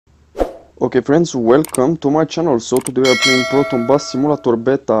Okay friends, welcome to my channel. So today we are playing Proton Bus Simulator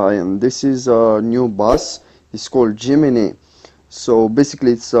Beta, and this is a new bus. It's called Gemini. So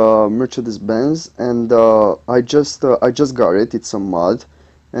basically it's Mercedes-Benz, and I just got it. It's a mod,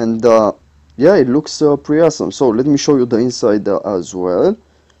 and yeah, it looks pretty awesome. So let me show you the inside as well.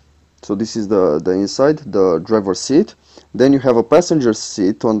 So this is the inside, the driver's seat. Then you have a passenger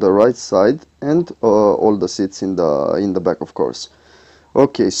seat on the right side, and all the seats in the back, of course.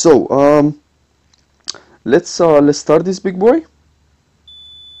 Okay, so let's start this big boy.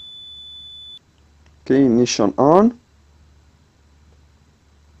 Okay, ignition on.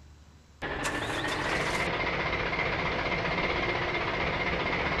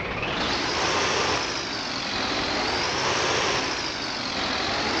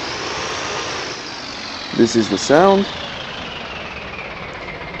 This is the sound.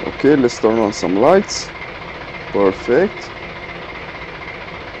 Okay, let's turn on some lights. Perfect.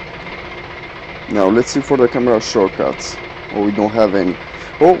 Now let's see for the camera shortcuts. Oh, we don't have any.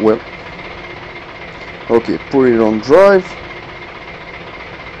 Oh well. Okay, put it on drive.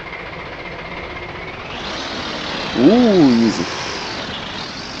 Ooh, easy.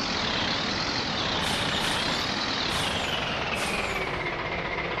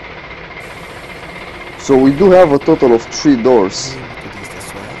 So we do have a total of 3 doors.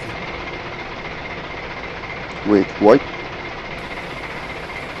 Wait, what?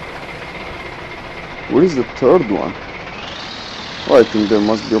 Where is the third one? Oh, I think there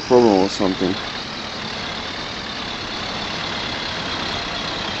must be a problem or something.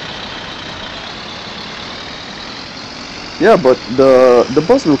 Yeah, but the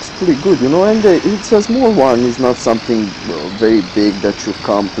bus looks pretty good, you know, and it's a small one. It's not something very big that you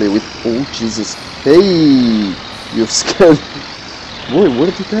can't play with. Oh Jesus! Hey, you've scared. Boy,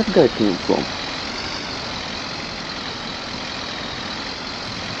 where did that guy came from?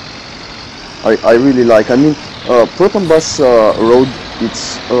 I really like. I mean, Proton Bus Road.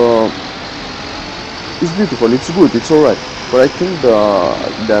 It's beautiful. It's good. It's alright. But I think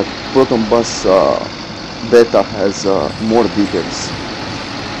that Proton Bus Beta has more details.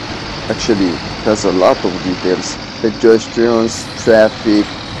 Actually, it has a lot of details. Pedestrians, traffic,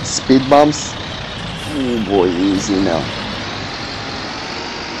 speed bumps. Oh boy, easy now.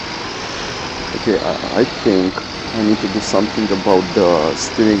 Okay, I think I need to do something about the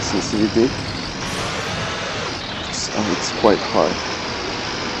steering sensitivity. It's quite hard.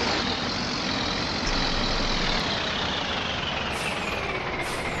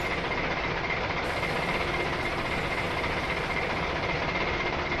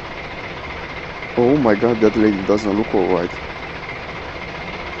 Oh my god, that lady doesn't look alright.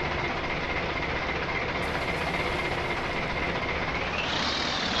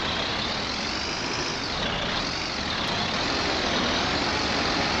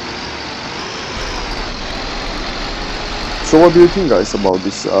 So what do you think, guys, about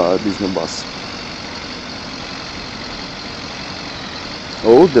this new bus?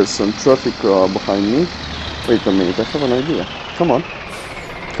 Oh, there's some traffic behind me. Wait a minute, I have an idea. Come on.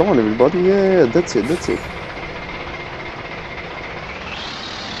 Come on, everybody. Yeah, that's it, that's it.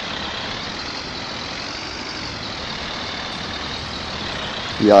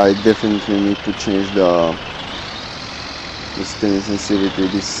 Yeah, I definitely need to change the steering sensitivity.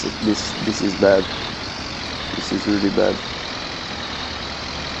 This is bad. This is really bad.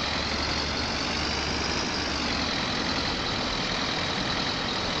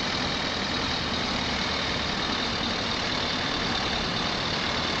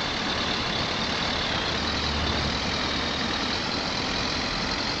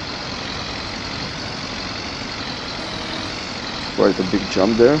 Quite a big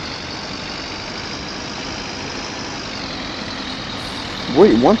jump there.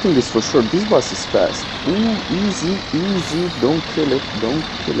 Wait, one thing is for sure, this bus is fast. Ooh, easy, easy, don't kill it, don't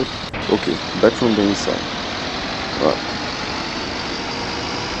kill it. Okay, back from the inside. Right.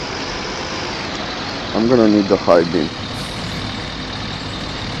 I'm gonna need the high beam.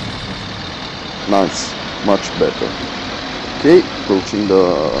 Nice, much better. Okay, approaching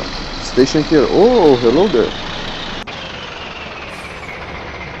the station here. Oh, hello there.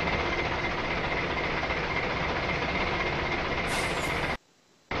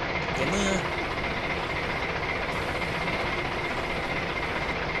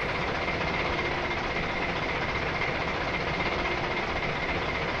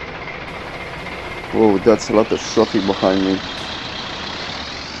 Whoa, that's a lot of traffic behind me.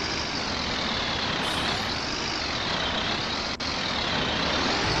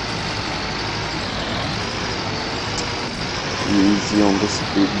 Easy on the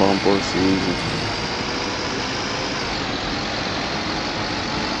speed bumpers, easy.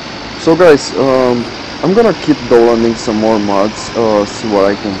 So guys, I'm gonna keep downloading some more mods, see what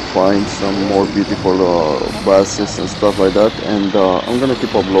I can find, some more beautiful buses and stuff like that, and I'm gonna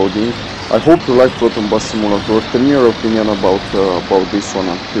keep uploading. I hope you like Proton Bus Simulator. Tell me your opinion about this one.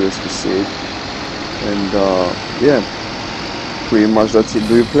 I'm curious to see it. And yeah, pretty much that's it.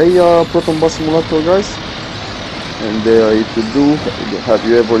 Do you play Proton Bus Simulator, guys? And if you do, have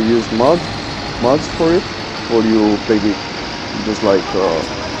you ever used mods for it, or you played it just like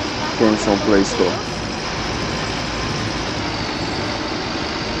games on Play Store?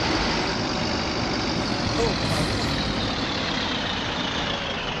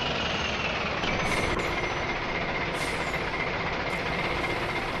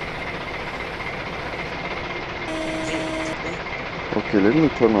 Okay, let me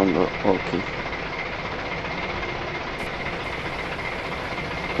turn on the... okay.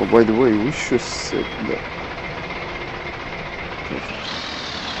 Oh, by the way, we should set that. Perfect.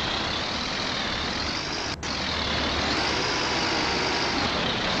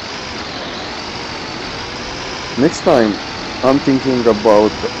 Next time, I'm thinking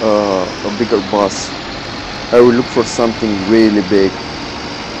about a bigger bus. I will look for something really big,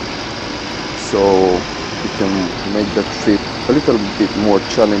 so we can make the trip a little bit more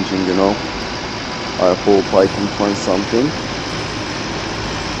challenging, you know. I hope I can find something.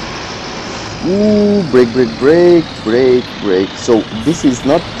 Ooh, brake. So this is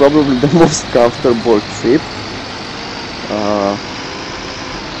not probably the most comfortable trip.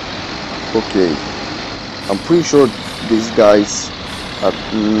 Okay, I'm pretty sure these guys are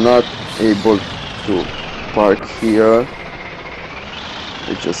not able to park here.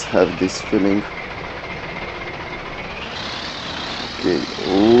 I just have this feeling. Okay,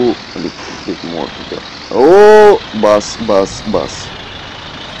 oh, a little bit more to go. Oh, bus.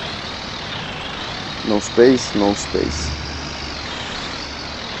 No space.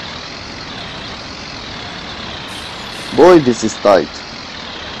 Boy, this is tight.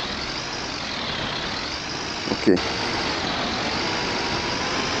 Okay.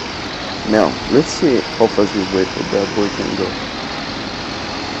 Now, let's see how fast this bad boy can go.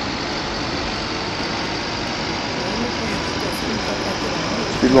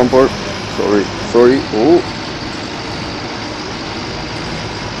 Speed bumper. Sorry. Oh.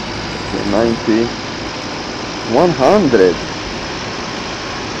 Okay, 90. 100.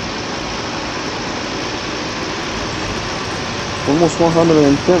 Almost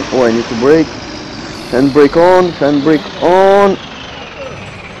 110. Oh, I need to brake. Handbrake on.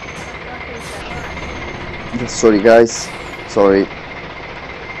 Sorry guys. Sorry.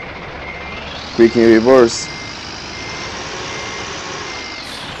 Quick in reverse.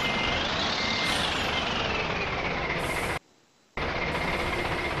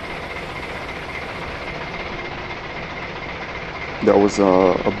 That was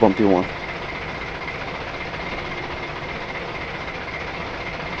a bumpy one.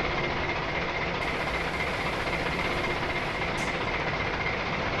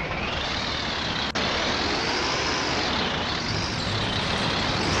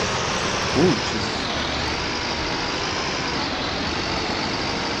 Ooh,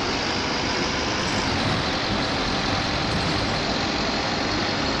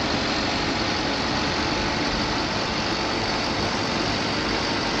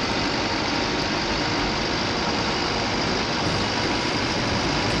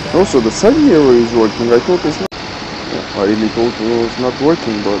 also, the side mirror is working. I thought it's not. Yeah, I really thought it was not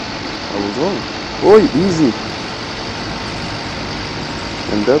working, but I was wrong. Oh, easy.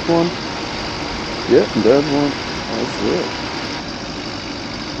 And that one. Yeah, that one as well.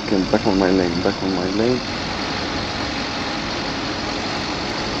 Okay, back on my lane.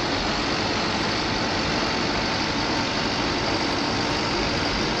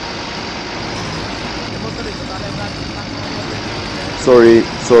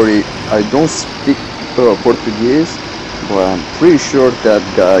 Sorry, I don't speak Portuguese, but I'm pretty sure that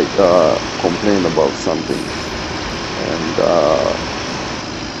guy complained about something. And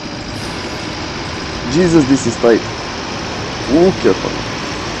Jesus, this is tight. Ooh, careful.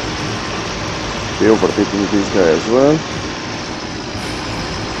 Okay, overtaking this guy as well.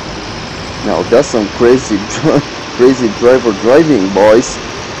 Now that's some crazy driver driving, boys.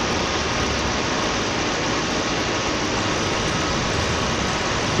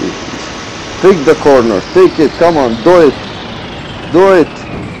 Take the corner, take it, come on, do it.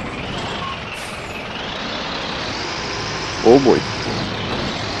 Oh boy.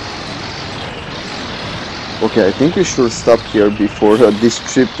 Okay, I think we should stop here before this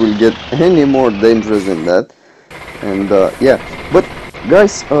trip will get any more dangerous than that. And yeah, but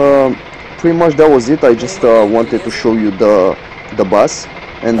guys, pretty much that was it. I just wanted to show you the bus.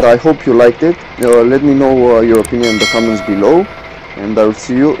 and I hope you liked it. Let me know your opinion in the comments below, and I will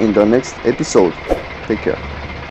see you in the next episode. Take care.